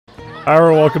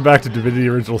Alright, welcome back to Divinity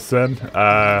Original Sin.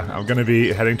 I'm gonna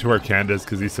be heading to where Candace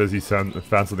because he says he found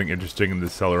something interesting in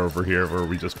this cellar over here where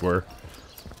we just were.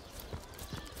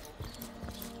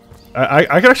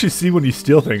 I can actually see when you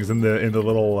steal things in the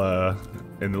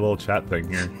little chat thing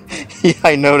here. Yeah,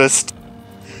 I noticed.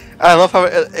 I love how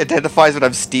it identifies what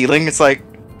I'm stealing. It's like,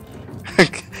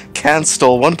 Can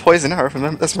stole 1 poison arrow from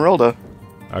Esmeralda.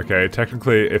 Okay,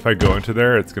 technically, if I go into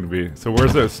there, it's gonna be. So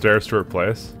where's the stairs to her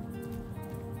place?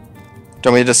 Do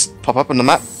you want me to just pop up on the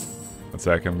map? 1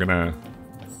 sec, I'm gonna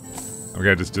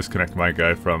just disconnect my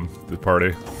guy from the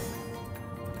party.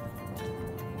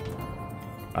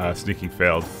 Sneaking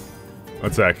failed.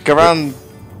 1 sec. Go around.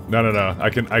 No.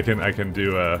 I can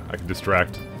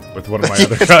distract with one of my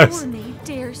other guys. Me,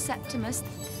 dear Septimus.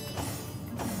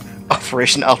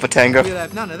 Operation Alpha Tango. You'll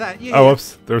have none of that, Oh,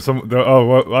 whoops. There's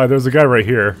there's a guy right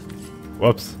here.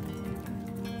 Whoops.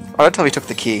 Oh, I thought we took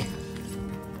the key.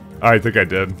 I think I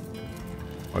did.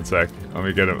 1 sec. Let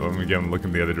me get him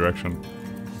looking the other direction.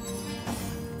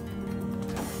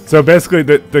 So basically,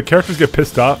 the characters get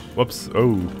pissed off. Whoops.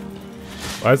 Oh.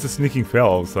 Why is the sneaking fail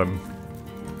all of a sudden?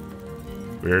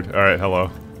 Weird. Alright, hello.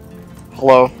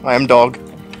 Hello, I am dog.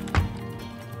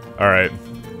 Alright.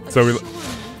 So we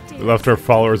left our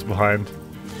followers behind.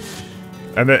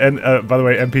 And by the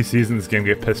way, NPCs in this game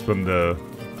get pissed when the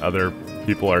other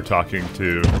people are talking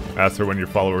to ask her when your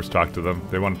followers talk to them.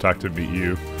 They want to talk to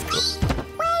you.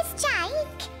 Where's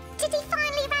Jake? Did he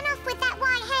finally run off with that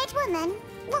white-haired woman?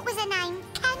 What was her name?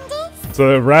 Candice?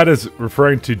 So the rat is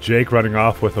referring to Jake running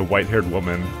off with a white-haired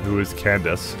woman who is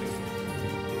Candace.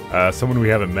 Someone we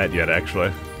haven't met yet,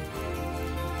 actually.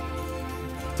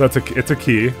 So it's a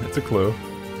key. It's a clue.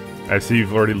 I see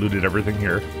you've already looted everything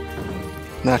here.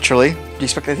 Naturally. Do you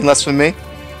expect anything less from me?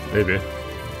 Maybe. I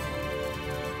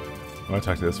want to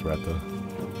talk to this rat, though.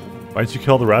 Why didn't you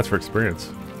kill the rats for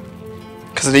experience?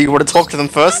 Because I knew you want to talk to them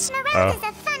first. Esmeralda's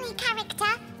a funny character.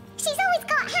 She's always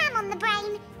got ham on the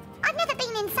brain. I've never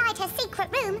been inside her secret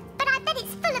room, but I bet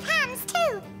it's full of hams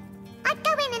too. I'd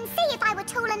go in and see if I were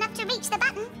tall enough to reach the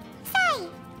button. Say!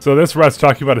 So this rat's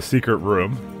talking about a secret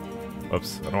room.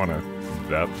 Oops, I don't want to do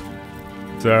that.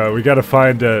 So we gotta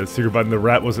find a secret button. The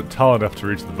rat wasn't tall enough to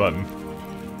reach the button.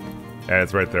 And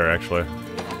it's right there, actually.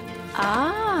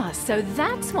 Ah, so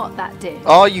that's what that did.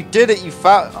 Oh, you did it! You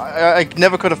found. I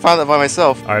never could have found that by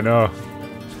myself. I know.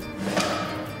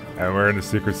 And we're in the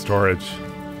secret storage.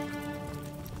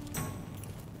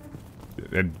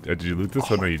 And did you loot this?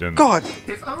 Oh no, you didn't. God!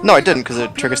 No, I didn't, because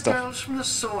it triggers stuff. Girls from the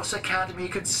Source Academy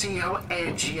could see how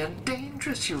edgy and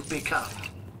dangerous you've become.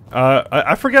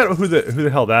 I forget who the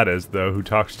hell that is, though, who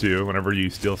talks to you whenever you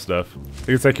steal stuff. I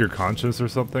think it's like your conscience or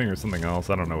something else.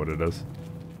 I don't know what it is.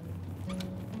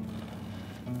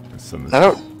 I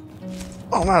don't...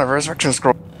 Oh man, a resurrection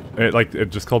scroll. It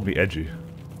just called me edgy.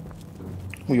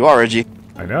 Well, you are edgy.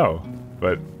 I know,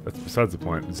 but that's besides the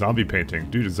point. Zombie painting.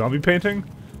 Dude, a zombie painting?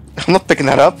 I'm not picking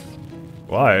that up.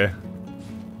 Why?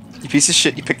 You piece of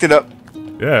shit, you picked it up.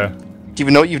 Yeah. Do you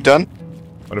even know what you've done?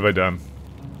 What have I done?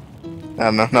 I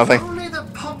don't know, nothing. Only the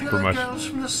popular girls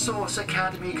from the Source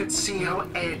Academy could see how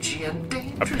edgy and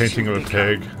dangerous A painting of a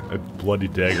become. pig, a bloody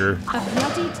dagger. A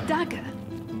bloodied dagger?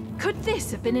 Could this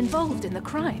have been involved in the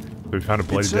crime? We found a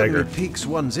bloody It dagger. certainly piques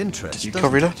one's interest. Did you doesn't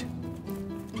cover it?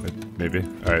 Maybe.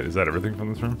 Alright, is that everything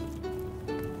from this room?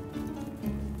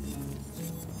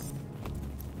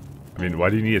 I mean, why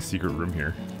do you need a secret room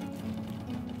here?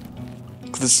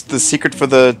 This the secret for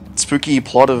the spooky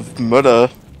plot of murder.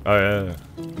 Oh, yeah.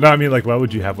 No, I mean, like, why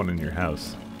would you have one in your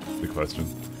house? The question.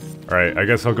 Alright, I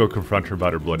guess I'll go confront her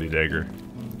about her bloody dagger.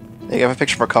 Hey, you have a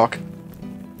picture of a cock.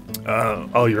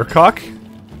 Oh, your cock?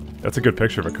 That's a good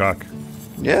picture of a cock.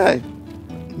 Yeah,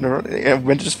 I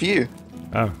went just for you.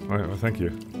 Oh, well, thank you.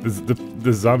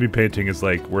 The zombie painting is,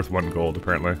 like, worth 1 gold,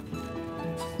 apparently.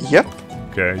 Yep.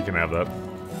 Okay, you can have that.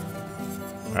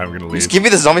 I'm gonna leave. Just give me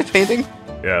the zombie painting?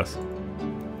 Yes.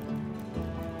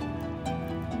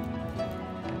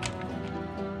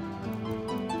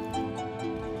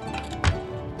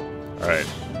 Alright,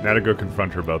 now to go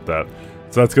confront her about that.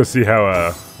 So let's go see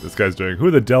how this guy's doing.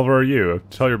 Who the devil are you?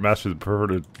 Tell your master to prefer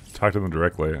to talk to them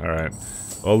directly. Alright.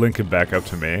 I'll link him back up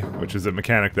to me, which is a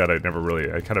mechanic that I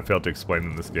kind of failed to explain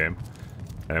in this game.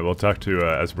 And we'll talk to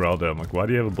Esmeralda. I'm like, why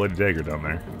do you have a bloody dagger down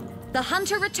there? The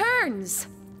hunter returns!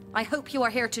 I hope you are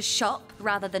here to shop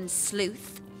rather than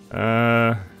sleuth.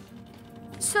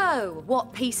 So,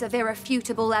 what piece of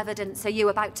irrefutable evidence are you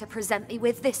about to present me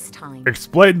with this time?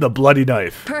 Explain the bloody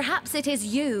knife. Perhaps it is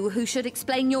you who should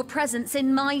explain your presence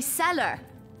in my cellar.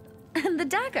 And the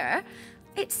dagger?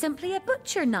 It's simply a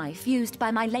butcher knife used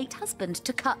by my late husband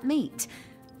to cut meat.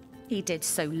 He did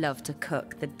so love to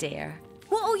cook, the dear.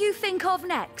 What what'll you think of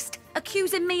next?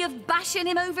 Accusing me of bashing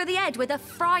him over the head with a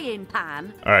frying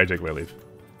pan? Alright, take my leave.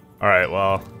 Alright,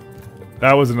 well,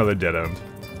 that was another dead end.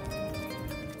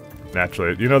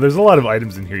 Naturally. You know, there's a lot of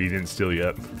items in here you didn't steal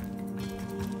yet.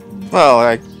 Well,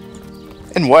 like,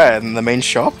 in where? In the main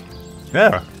shop?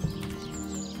 Yeah.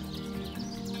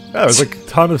 Yeah, there's like a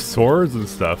ton of swords and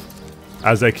stuff.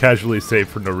 As I casually say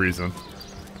for no reason.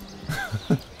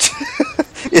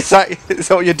 Is that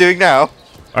what you're doing now?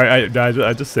 I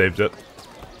just saved it.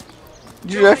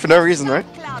 You do that for no reason, right?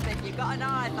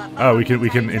 Oh, we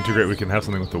can integrate. We can have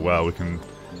something with the WoW. We can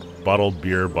bottle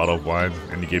beer, bottle of wine,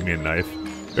 and he gave me a knife.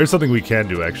 There's something we can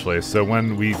do actually. So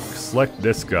when we select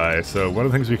this guy, so one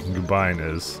of the things we can combine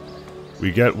is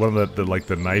we get one of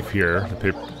the knife here. The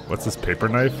paper. What's this paper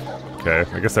knife? Okay,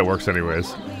 I guess that works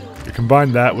anyways. We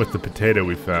combine that with the potato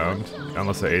we found.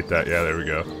 Unless I ate that. Yeah, there we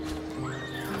go.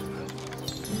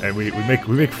 And we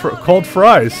make cold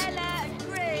fries.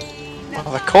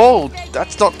 Oh, they're cold.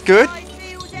 That's not good.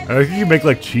 I think you can make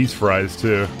like cheese fries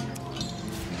too.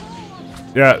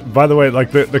 Yeah, by the way,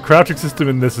 like the crouching system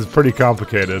in this is pretty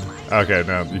complicated. Okay,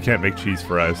 no, you can't make cheese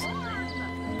fries.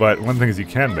 But one of the things you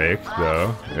can make,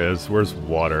 though, is where's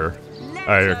water?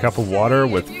 A cup of water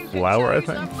with flour, I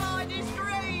think.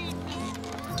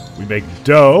 We make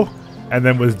dough, and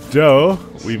then with dough,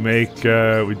 we make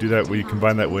we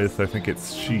combine that with, I think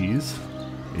it's cheese.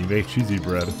 And you make cheesy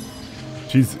bread.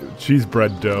 Cheese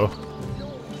bread dough.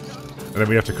 And then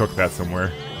we have to cook that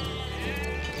somewhere.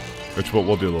 Which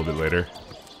we'll do a little bit later.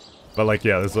 But like,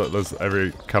 yeah, there's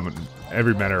every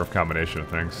manner of combination of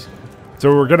things.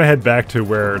 So we're gonna head back to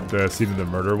where the scene of the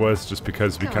murder was, just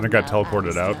because we kind of got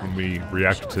teleported out when we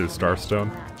reacted to Starstone.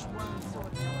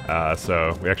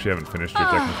 So we actually haven't finished here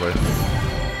technically.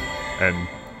 And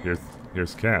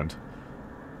here's Canned.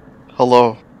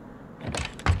 Hello.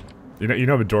 You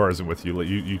know Medora isn't with you.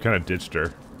 You kind of ditched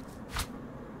her.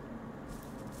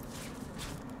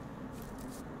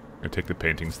 I take the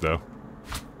paintings though.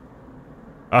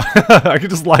 I could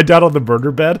just lie down on the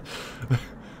murder bed.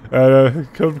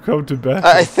 Come to bed.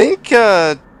 I think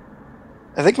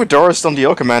Medora's still the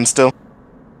Yoka Man still.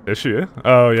 Is she?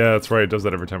 Oh yeah, that's right. It does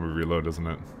that every time we reload, doesn't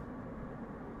it?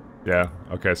 Yeah.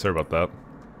 Okay. Sorry about that.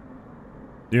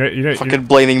 You know. Fucking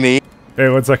blaming me. Hey,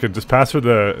 1 second. Just pass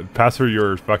her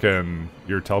your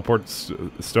teleport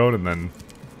stone and then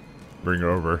bring her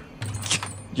over.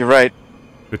 You're right.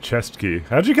 The chest key.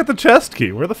 How'd you get the chest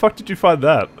key? Where the fuck did you find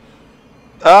that?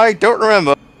 I don't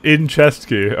remember. In chest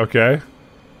key. Okay.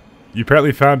 You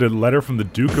apparently found a letter from the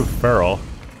Duke of Farrell.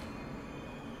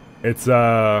 It's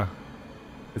a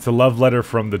love letter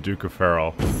from the Duke of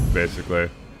Farrell, basically.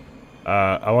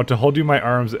 I want to hold you in my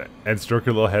arms and stroke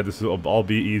your little head. This will all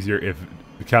be easier if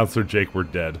Counselor Jake were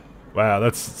dead. Wow,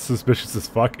 that's suspicious as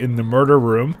fuck. In the murder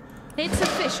room. It's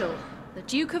official. The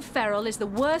Duke of Farrell is the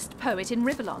worst poet in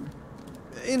Rivellon.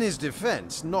 In his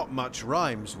defense, not much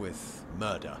rhymes with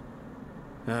murder.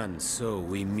 And so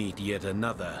we meet yet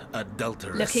another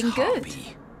adulterous Looking good.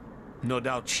 harpy. No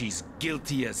doubt she's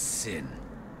guilty as sin.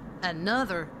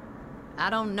 Another? I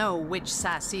don't know which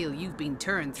Cecile you've been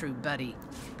turned through, buddy,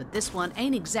 but this one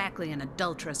ain't exactly an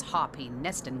adulterous harpy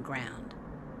nesting ground.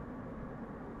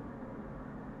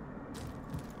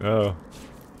 Oh.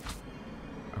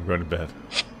 I'm going to bed.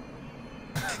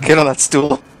 Get on that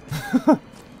stool.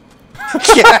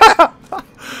 Yeah.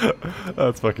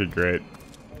 That's fucking great.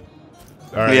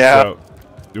 Alright, Yeah. so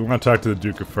we want to talk to the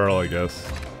Duke of Farrell, I guess.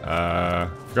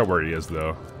 Forgot where he is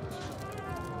though.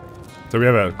 So we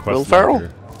have a quest. Will Farrell?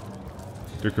 Here.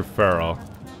 Duke of Farrell.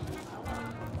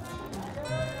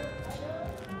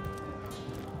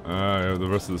 Yeah, the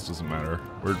rest of this doesn't matter.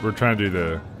 We're trying to do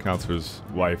the counselor's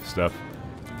wife stuff.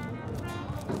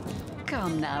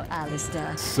 Come now,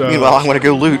 Alistair. So Meanwhile, I'm gonna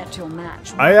go loot.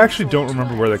 I actually don't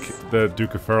remember where the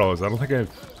Duke of Farrell is. I don't think I've.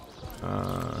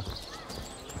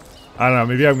 I don't know.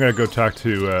 Maybe I'm gonna go talk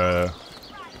to.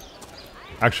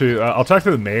 Actually, I'll talk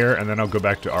to the mayor and then I'll go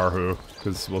back to Arhu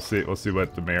because we'll see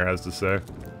what the mayor has to say.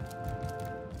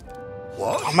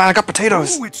 What? Oh man, I got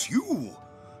potatoes. Oh, it's you.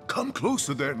 Come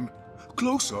closer then.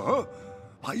 Closer.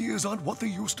 My ears aren't what they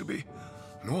used to be.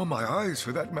 Nor my eyes,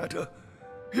 for that matter.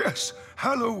 Yes,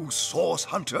 hello, Source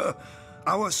Hunter.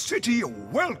 Our city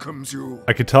welcomes you.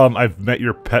 I could tell him I've met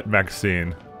your pet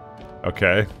Maxine.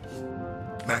 Okay.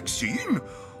 Maxine?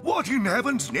 What in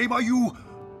heaven's name are you?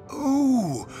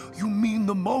 Oh, you mean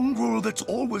the mongrel that's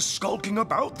always skulking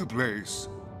about the place.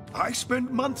 I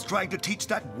spent months trying to teach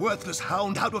that worthless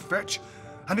hound how to fetch,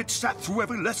 and it sat through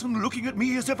every lesson looking at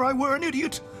me as if I were an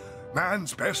idiot.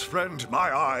 Man's best friend,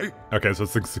 my eye. Okay, so it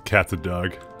thinks the cat's a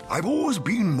dog. I've always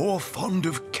been more fond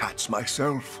of cats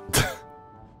myself.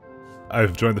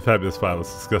 I've joined the Fabulous Five.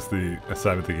 Let's discuss the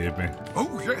assignment they gave me.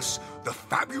 Oh yes, the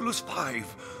Fabulous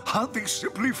Five. Aren't they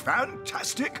simply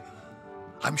fantastic?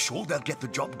 I'm sure they'll get the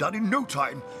job done in no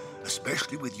time,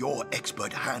 especially with your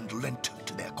expert hand lent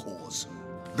to their cause.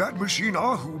 That machine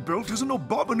Ahu built is an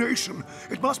abomination.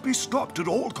 It must be stopped at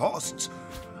all costs.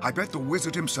 I bet the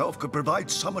wizard himself could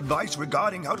provide some advice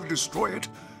regarding how to destroy it.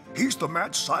 He's the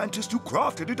mad scientist who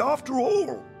crafted it after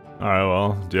all. Alright,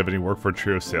 well, do you have any work for a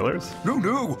trio of sailors?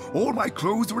 No. All my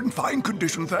clothes are in fine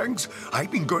condition, thanks.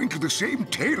 I've been going to the same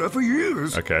tailor for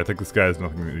years. Okay, I think this guy has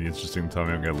nothing really interesting to tell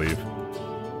me. I'm gonna leave.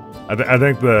 I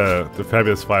think the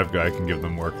Fabulous Five guy can give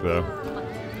them work, though.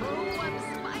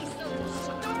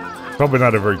 Probably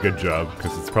not a very good job,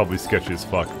 because it's probably sketchy as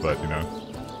fuck, but, you know.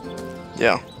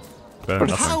 Yeah. Better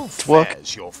than How nothing.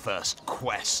 fares your first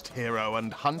quest, hero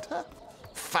and hunter?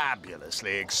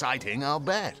 Fabulously exciting, I'll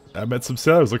bet. I met some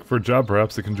sailors looking for a job.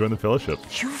 Perhaps they can join the Fellowship.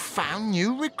 You found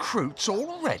new recruits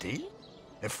already?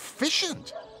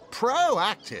 Efficient.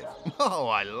 Proactive. Oh,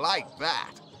 I like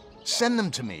that. Send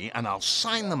them to me and I'll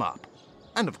sign them up.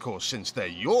 And of course, since they're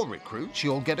your recruits,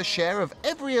 you'll get a share of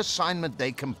every assignment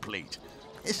they complete.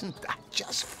 Isn't that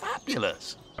just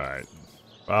fabulous? Alright.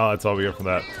 Well, that's all we get from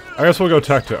that. I guess we'll go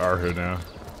talk to Arhu now.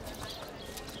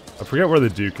 I forget where the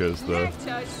Duke is, though.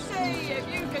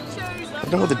 I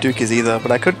don't know where the Duke is either,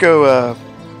 but I could go,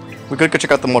 we could go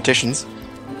check out the Morticians.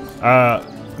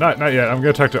 Not yet. I'm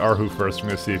gonna talk to Arhu first. I'm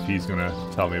gonna see if he's gonna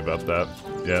tell me about that.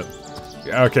 Yeah.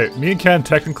 Okay, me and Ken,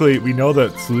 technically, we know the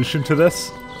solution to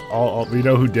this. We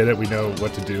know who did it, we know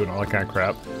what to do and all that kind of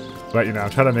crap. But, you know, I'm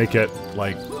trying to make it,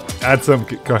 like, add some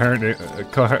coherent,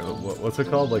 what's it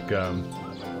called? Like, trying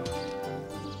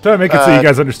to make it so you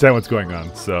guys understand what's going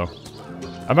on, so.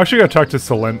 I'm actually gonna talk to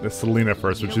Selena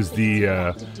first, which is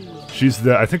the, she's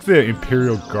the, I think the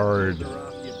Imperial Guard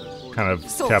kind of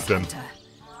captain. Hunter.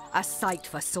 A sight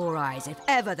for sore eyes, if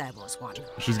ever there was one.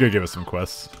 She's gonna give us some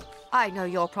quests. I know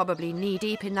you're probably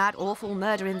knee-deep in that awful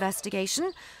murder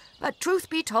investigation, but truth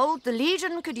be told, the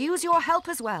Legion could use your help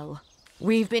as well.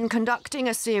 We've been conducting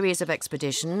a series of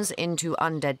expeditions into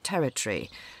undead territory,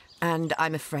 and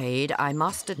I'm afraid I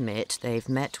must admit they've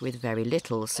met with very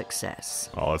little success.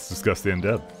 Oh, let's discuss the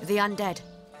undead. The undead.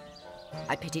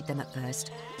 I pitied them at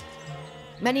first.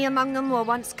 Many among them were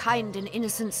once kind and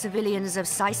innocent civilians of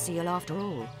Syceal after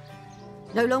all.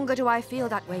 No longer do I feel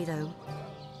that way, though.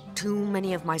 Too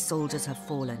many of my soldiers have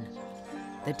fallen.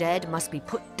 The dead must be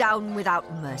put down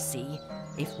without mercy,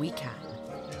 if we can.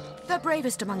 The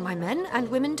bravest among my men and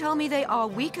women tell me they are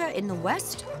weaker in the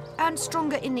west and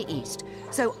stronger in the east.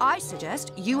 So I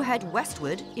suggest you head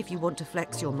westward if you want to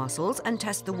flex your muscles and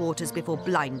test the waters before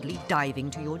blindly diving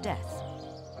to your death.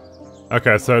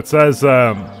 Okay, so it says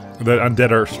that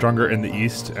undead are stronger in the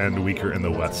east and weaker in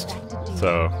the west.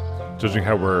 So, judging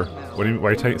how we're...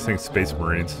 why are you saying Space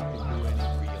Marines?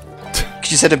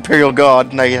 You said Imperial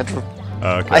Guard, and I had to...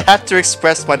 Okay. I had to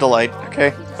express my delight,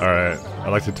 okay? Alright, I'd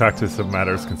like to talk to some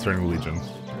matters concerning the Legion.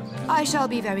 I shall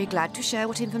be very glad to share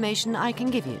what information I can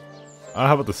give you.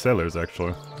 How about the sailors,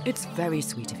 actually? It's very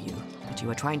sweet of you that you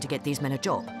are trying to get these men a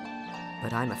job.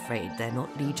 But I'm afraid they're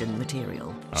not Legion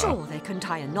material. Sure, they can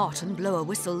tie a knot and blow a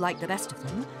whistle like the best of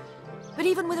them. But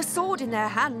even with a sword in their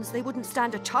hands, they wouldn't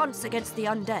stand a chance against the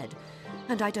undead.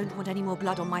 And I don't want any more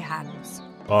blood on my hands.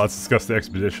 Well, let's discuss the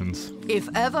expeditions. If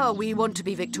ever we want to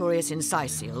be victorious in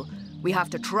Syceal, we have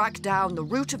to track down the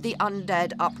root of the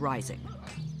undead uprising.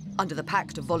 Under the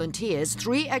Pact of Volunteers,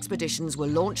 3 expeditions were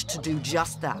launched to do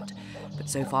just that. But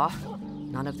so far,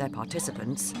 none of their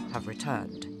participants have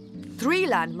returned. 3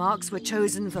 landmarks were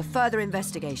chosen for further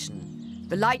investigation.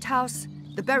 The lighthouse,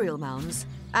 the burial mounds,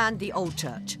 and the old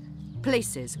church.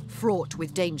 Places fraught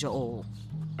with danger all.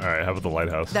 Alright, how about the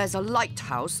lighthouse? There's a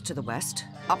lighthouse to the west,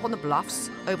 up on the bluffs,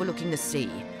 overlooking the sea.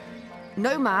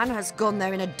 No man has gone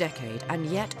there in a decade, and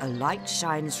yet a light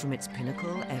shines from its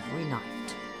pinnacle every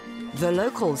night. The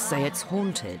locals say it's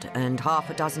haunted, and half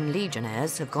a dozen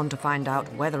legionnaires have gone to find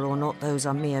out whether or not those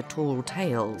are mere tall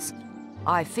tales.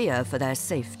 I fear for their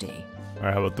safety.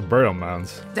 Alright, how about the burial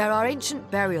mounds? There are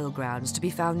ancient burial grounds to be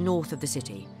found north of the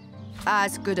city.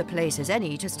 As good a place as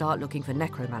any to start looking for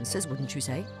necromancers, wouldn't you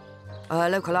say? A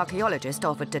local archaeologist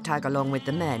offered to tag along with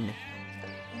the men.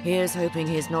 Here's hoping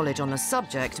his knowledge on the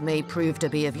subject may prove to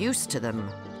be of use to them.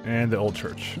 And the old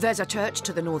church. There's a church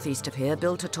to the northeast of here,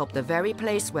 built atop the very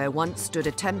place where once stood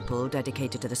a temple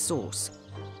dedicated to the source.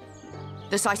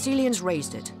 The Sycelians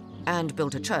razed it, and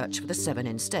built a church for the 7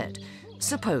 instead,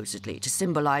 supposedly to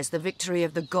symbolize the victory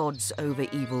of the gods over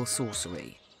evil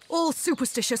sorcery. All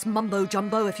superstitious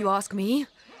mumbo-jumbo, if you ask me.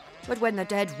 But when the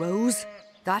dead rose,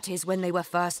 that is when they were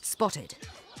first spotted.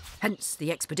 Hence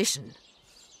the expedition.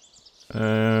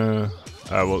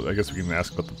 Well, I guess we can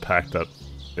ask about the pact that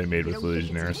they made with the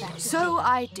Legionnaires. So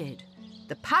I did.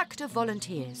 The Pact of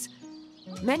Volunteers.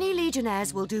 Many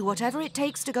Legionnaires will do whatever it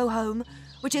takes to go home,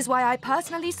 which is why I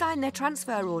personally sign their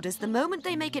transfer orders the moment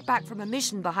they make it back from a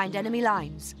mission behind enemy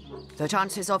lines. The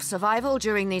chances of survival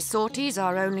during these sorties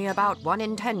are only about 1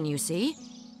 in 10, you see.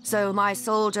 So my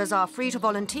soldiers are free to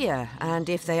volunteer, and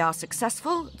if they are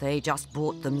successful, they just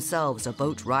bought themselves a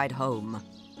boat ride home.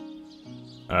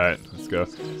 Alright, let's go.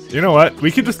 You know what? We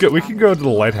can go to the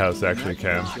lighthouse, actually,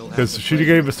 Ken. Because she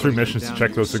gave us 3 missions to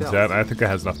check those things out, and I think that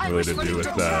has nothing really to do with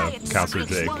Counselor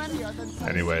Jake.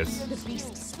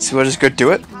 Anyways. So we'll just go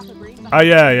do it?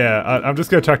 Yeah. I'm just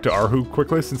gonna talk to Arhu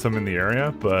quickly since I'm in the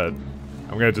area, but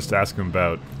I'm gonna just ask him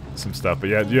about some stuff. But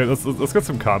yeah, let's get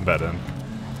some combat in.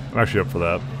 I'm actually up for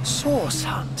that. Source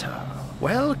Hunter,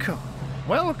 welcome.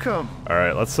 Welcome.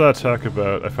 Alright, let's talk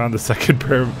about... I found the second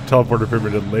teleporter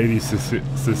pyramid in Lady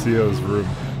Cecio's room.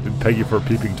 Did Peggy for a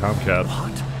peeping tomcat.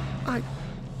 What?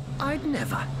 I'd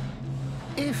never.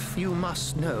 If you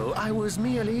must know, I was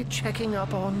merely checking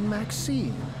up on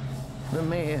Maxine, the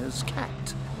mayor's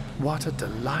cat. What a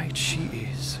delight she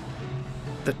is.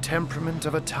 The temperament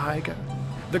of a tiger,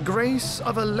 the grace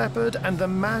of a leopard, and the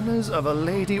manners of a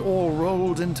lady all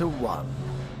rolled into one.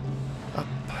 A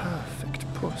perfect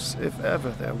puss, if ever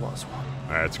there was one.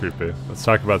 Alright, it's creepy. Let's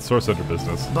talk about Source Hunter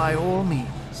business. By all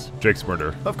means. Jake's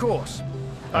murder. Of course.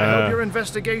 I hope your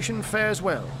investigation fares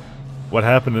well. What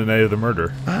happened in the night of the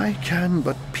murder? I can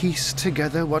but piece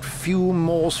together what few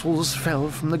morsels fell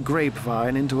from the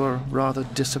grapevine into a rather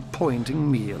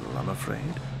disappointing meal, I'm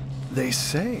afraid. They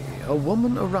say a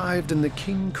woman arrived in the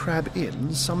King Crab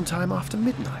Inn sometime after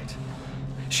midnight.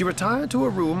 She retired to a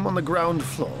room on the ground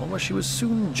floor where she was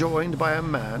soon joined by a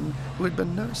man who had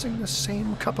been nursing the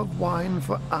same cup of wine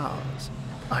for hours.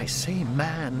 I say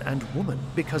man and woman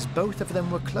because both of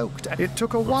them were cloaked. It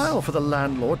took a while for the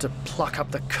landlord to pluck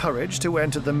up the courage to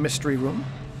enter the mystery room.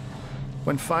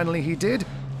 When finally he did,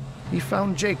 he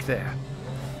found Jake there,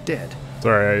 dead.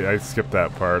 Sorry, I skipped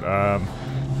that part.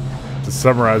 Just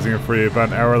summarizing it for you, about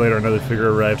an hour later, another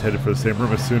figure arrived headed for the same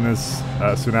room.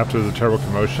 Soon after the terrible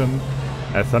commotion,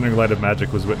 a thundering light of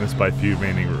magic was witnessed by few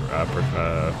remaining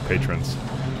patrons.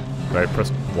 I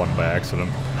pressed 1 by accident.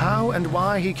 How and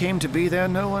why he came to be there,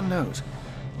 no one knows.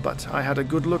 But I had a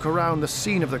good look around the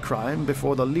scene of the crime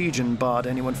before the Legion barred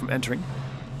anyone from entering.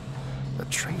 The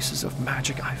traces of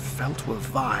magic I felt were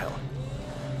vile.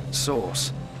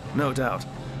 Source, no doubt.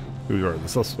 Who are the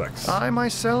suspects? I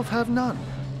myself have none.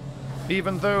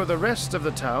 Even though the rest of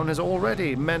the town has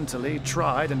already mentally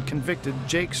tried and convicted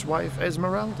Jake's wife,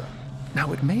 Esmeralda.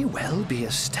 Now, it may well be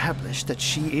established that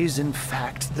she is, in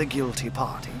fact, the guilty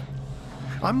party.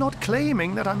 I'm not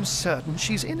claiming that I'm certain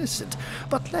she's innocent,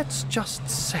 but let's just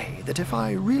say that if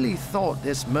I really thought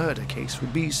this murder case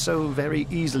would be so very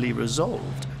easily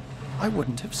resolved, I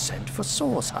wouldn't have sent for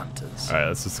source hunters. Alright,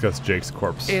 let's discuss Jake's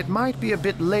corpse. It might be a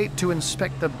bit late to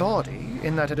inspect the body,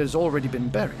 in that it has already been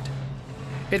buried.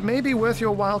 It may be worth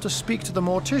your while to speak to the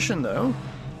mortician, though.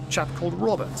 A chap called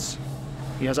Roberts.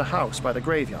 He has a house by the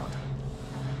graveyard.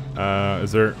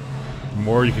 Is there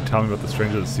more you can tell me about the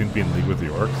stranger that seemed to be in league with the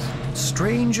orcs?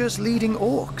 Strangers leading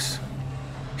orcs.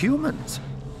 Humans.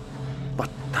 But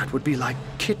that would be like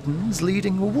kittens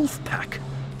leading a wolf pack.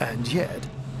 And yet,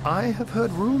 I have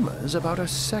heard rumors about a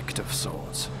sect of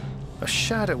sorts. A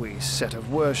shadowy set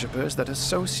of worshippers that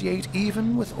associate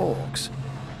even with orcs.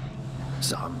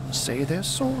 Some say they're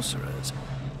sorcerers.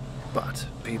 But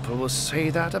people will say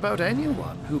that about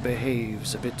anyone who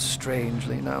behaves a bit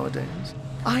strangely nowadays.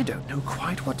 I don't know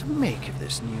quite what to make of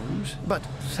this news, but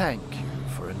thank you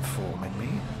for informing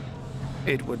me.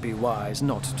 It would be wise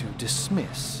not to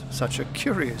dismiss such a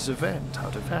curious event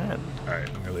out of hand. Alright,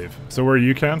 I'm gonna leave. So where are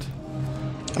you, Kent?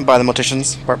 I'm by the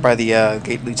morticians, right by the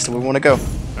gate leads to where we want to go.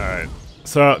 Alright,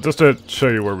 so just to show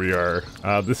you where we are,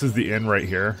 this is the inn right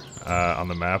here on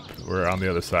the map. We're on the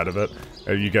other side of it.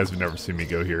 You guys have never seen me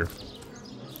go here.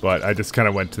 But I just kind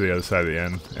of went to the other side of the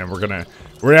inn, and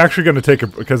we're actually gonna take a,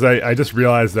 because I just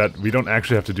realized that we don't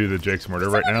actually have to do the Jake's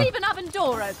murder right now. Leave an oven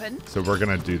door open. So we're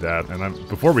gonna do that, and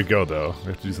before we go though, we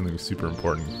have to do something super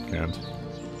important, Kent.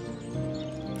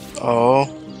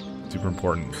 Oh. Super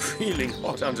important. Feeling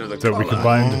hot under the So collar.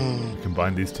 we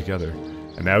combine these together,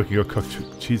 and now we can go cook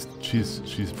cheese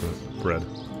bread.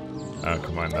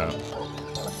 Combine that.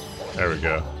 There we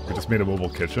go. We just made a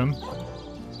mobile kitchen.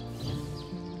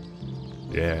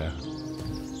 Yeah.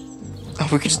 Oh,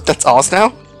 we could. That's ours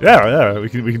now. Yeah. We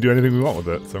can do anything we want with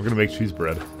it. So I'm gonna make cheese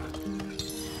bread.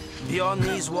 Beyond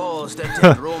these walls that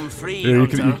take roam free. Yeah,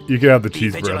 you can have the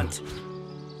cheese bread.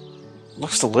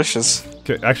 Looks delicious.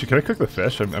 Actually, can I cook the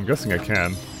fish? I'm guessing I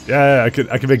can. Yeah, I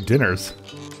can make dinners.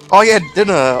 Oh yeah,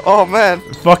 dinner. Oh man.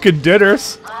 Fucking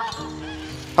dinners.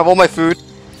 Have all my food.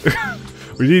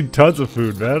 We need tons of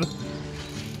food, man.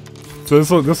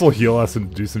 So this will heal us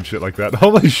and do some shit like that.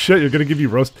 Holy shit, you're gonna give me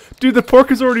roast. Dude, the pork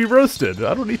is already roasted.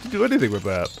 I don't need to do anything with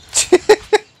that.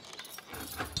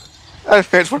 I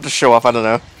just wanted to show off, I don't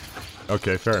know.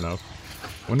 Okay, fair enough.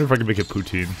 Wonder if I can make it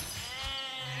poutine.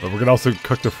 But we're gonna also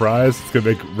cook the fries. It's gonna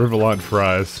make Riverlant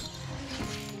fries.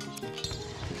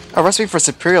 A recipe for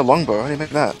superior longbow. How do you make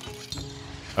that?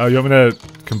 Oh, you want me to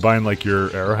combine like your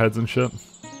arrowheads and shit?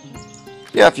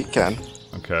 Yeah, if you can.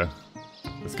 Okay.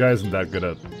 This guy isn't that good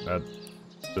at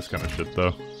this kind of shit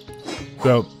though.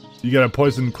 So you get a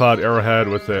poison cloud arrowhead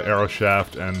with the arrow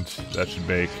shaft, and that should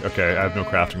make. Okay, I have no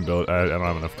crafting ability. I don't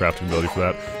have enough crafting ability for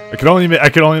that. I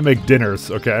can only make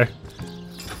dinners. Okay.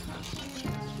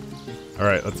 All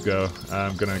right, let's go.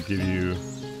 I'm gonna give you.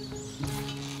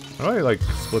 How do I like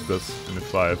split this into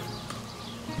 5?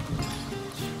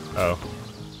 Oh.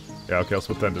 Yeah. Okay, I'll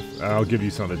split that into. I'll give you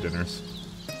some of the dinners.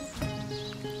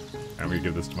 I'm gonna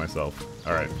give this to myself.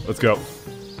 All right, let's go.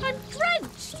 I'm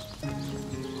drenched.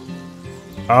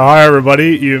 Hi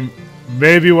everybody. You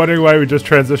may be wondering why we just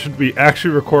transitioned. We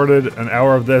actually recorded an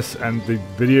hour of this, and the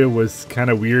video was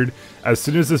kind of weird. As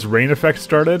soon as this rain effect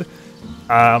started,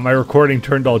 my recording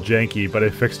turned all janky, but I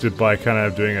fixed it by kind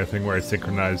of doing a thing where I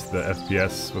synchronized the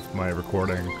FPS with my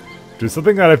recording, which is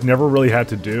something that I've never really had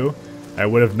to do. I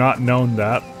would have not known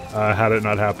that had it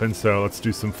not happened. So let's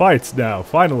do some fights now.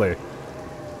 Finally.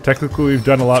 Technically, we've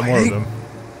done a lot more of them.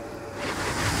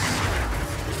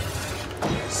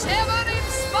 7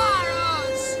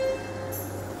 sparrows.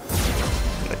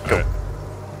 Alright.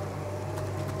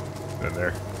 In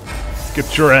there.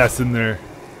 Get your ass in there.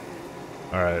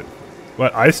 Alright.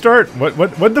 What, I start? What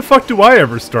the fuck do I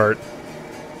ever start?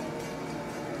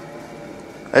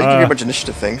 I think you do a bunch of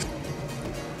initiative things.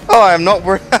 Oh, I'm not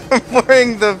wearing. I'm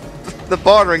wearing the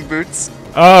bartering boots.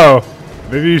 Oh,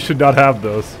 maybe you should not have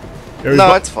those. Yeah,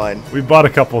 no, it's fine. We bought a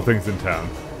couple of things in town.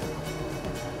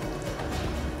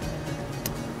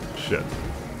 Shit.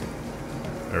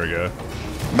 There we go.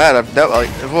 Man, I've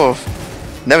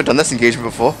never done this engagement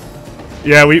before.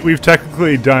 Yeah, we've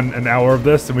technically done an hour of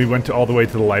this, and we went all the way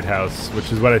to the lighthouse,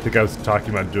 which is what I think I was talking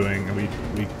about doing, and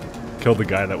we killed the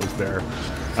guy that was there.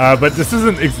 But this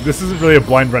isn't really a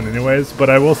blind run anyways, but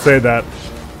I will say that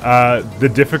the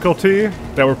difficulty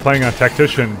that we're playing on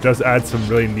Tactician does add some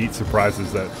really neat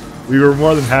surprises that we were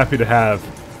more than happy to have,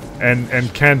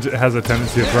 and Ken has a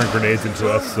tendency of throwing grenades into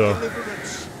us, so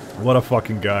what a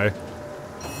fucking guy.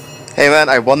 Hey man,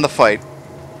 I won the fight.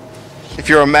 If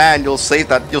you're a man, you'll save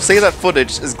that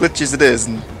footage, as glitchy as it is,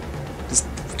 and just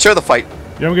show the fight.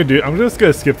 Yeah, I'm just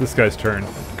gonna skip this guy's turn,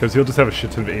 because he'll just have a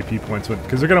shit ton of AP points,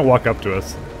 because they're gonna walk up to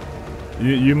us.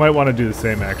 You might want to do the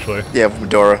same, actually. Yeah, with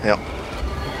Medora, yeah.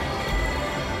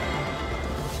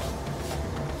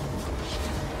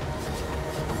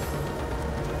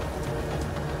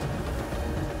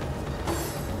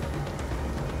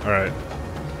 Alright.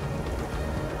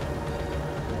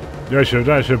 Yeah, I should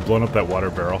have blown up that water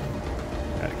barrel.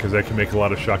 Because I can make a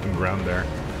lot of shocking ground there.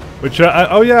 Which,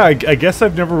 oh yeah, I guess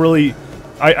I've never really...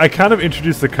 I kind of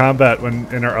introduced the combat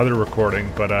in our other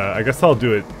recording, but I guess I'll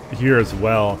do it here as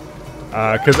well.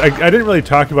 Because I didn't really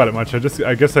talk about it much, I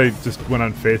guess I just went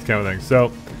on faith kind of thing.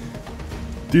 So,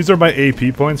 these are my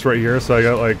AP points right here, so I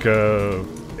got like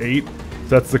 8. So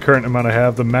that's the current amount I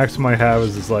have. The maximum I have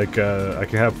is like, I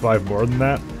can have 5 more than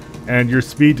that. And your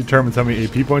speed determines how many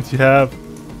AP points you have.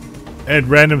 And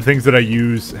random things that I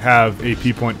use have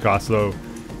AP point cost. So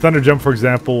Thunder Jump, for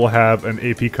example, will have an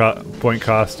AP point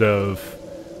cost of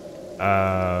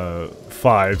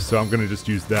 5. So I'm going to just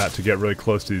use that to get really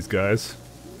close to these guys.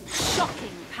 Shocking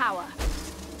power.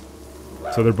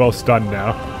 So they're both stunned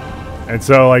now. And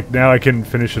so like now I can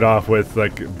finish it off with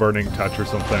like Burning Touch or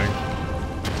something.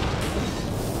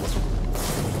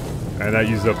 And that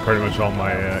uses up pretty much all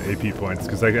my AP points,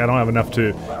 because I don't have enough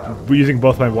to... Using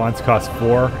both my wands costs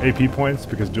 4 AP points,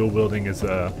 because dual wielding is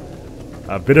a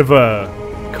bit of a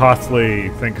costly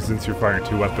thing, since you're firing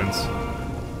 2 weapons.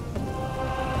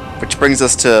 Which brings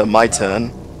us to my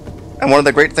turn. And one of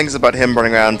the great things about him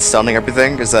running around stunning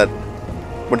everything is that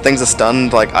when things are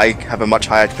stunned, like, I have a much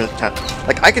higher...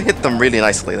 Like, I can hit them really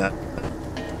nicely then.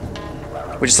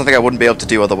 Which is something I wouldn't be able to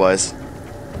do otherwise.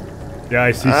 Yeah,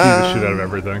 I CC the shit out of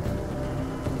everything.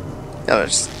 Yeah,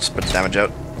 just put the damage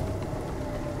out.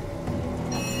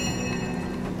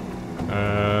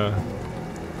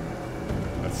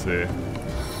 Let's see.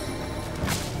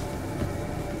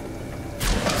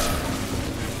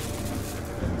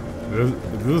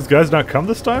 Did those guys not come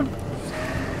this time?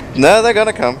 No, they're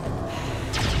gonna come.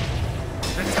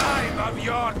 The time of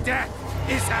your death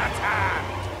is at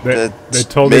hand. They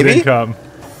told me maybe? they'd come.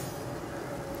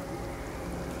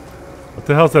 What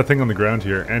the hell's that thing on the ground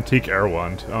here? Antique air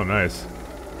wand. Oh, nice.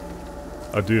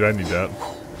 Oh, dude, I need that.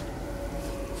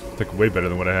 It's like way better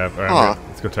than what I have. All right,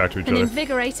 let's go talk to each An other.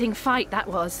 invigorating fight that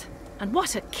was. And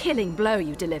what a killing blow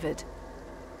you delivered.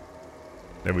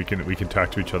 Then we can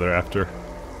talk to each other after.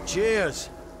 Cheers!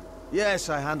 Yes,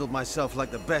 I handled myself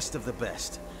like the best of the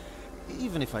best.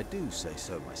 Even if I do say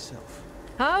so myself.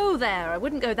 Oh, there, I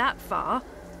wouldn't go that far.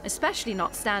 Especially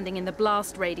not standing in the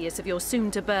blast radius of your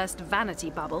soon-to-burst vanity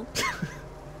bubble.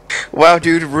 Wow,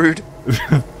 dude, rude.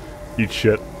 Eat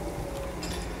shit.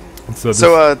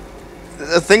 So,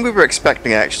 the thing we were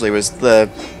expecting actually was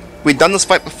we'd done this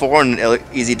fight before on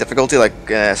easy difficulty, like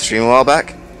stream a while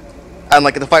back, and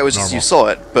like the fight was just, you saw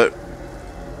it, but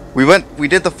we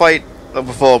did the fight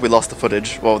before we lost the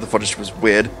footage. Well, the footage was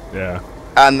weird. Yeah.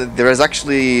 And there is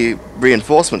actually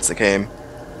reinforcements that came,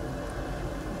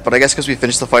 but I guess because we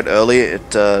finished the fight early,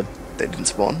 they didn't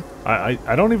spawn.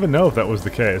 I don't even know if that was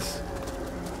the case.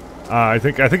 I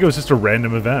think it was just a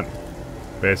random event,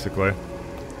 basically.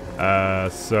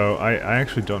 So I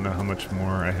actually don't know how much more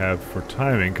I have for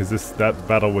timing, because that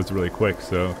battle was really quick.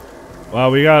 So, well,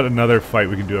 we got another fight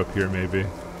we can do up here, maybe.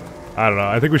 I don't know.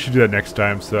 I think we should do that next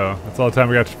time. So that's all the time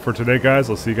we got for today, guys.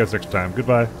 I'll see you guys next time.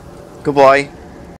 Goodbye. Goodbye.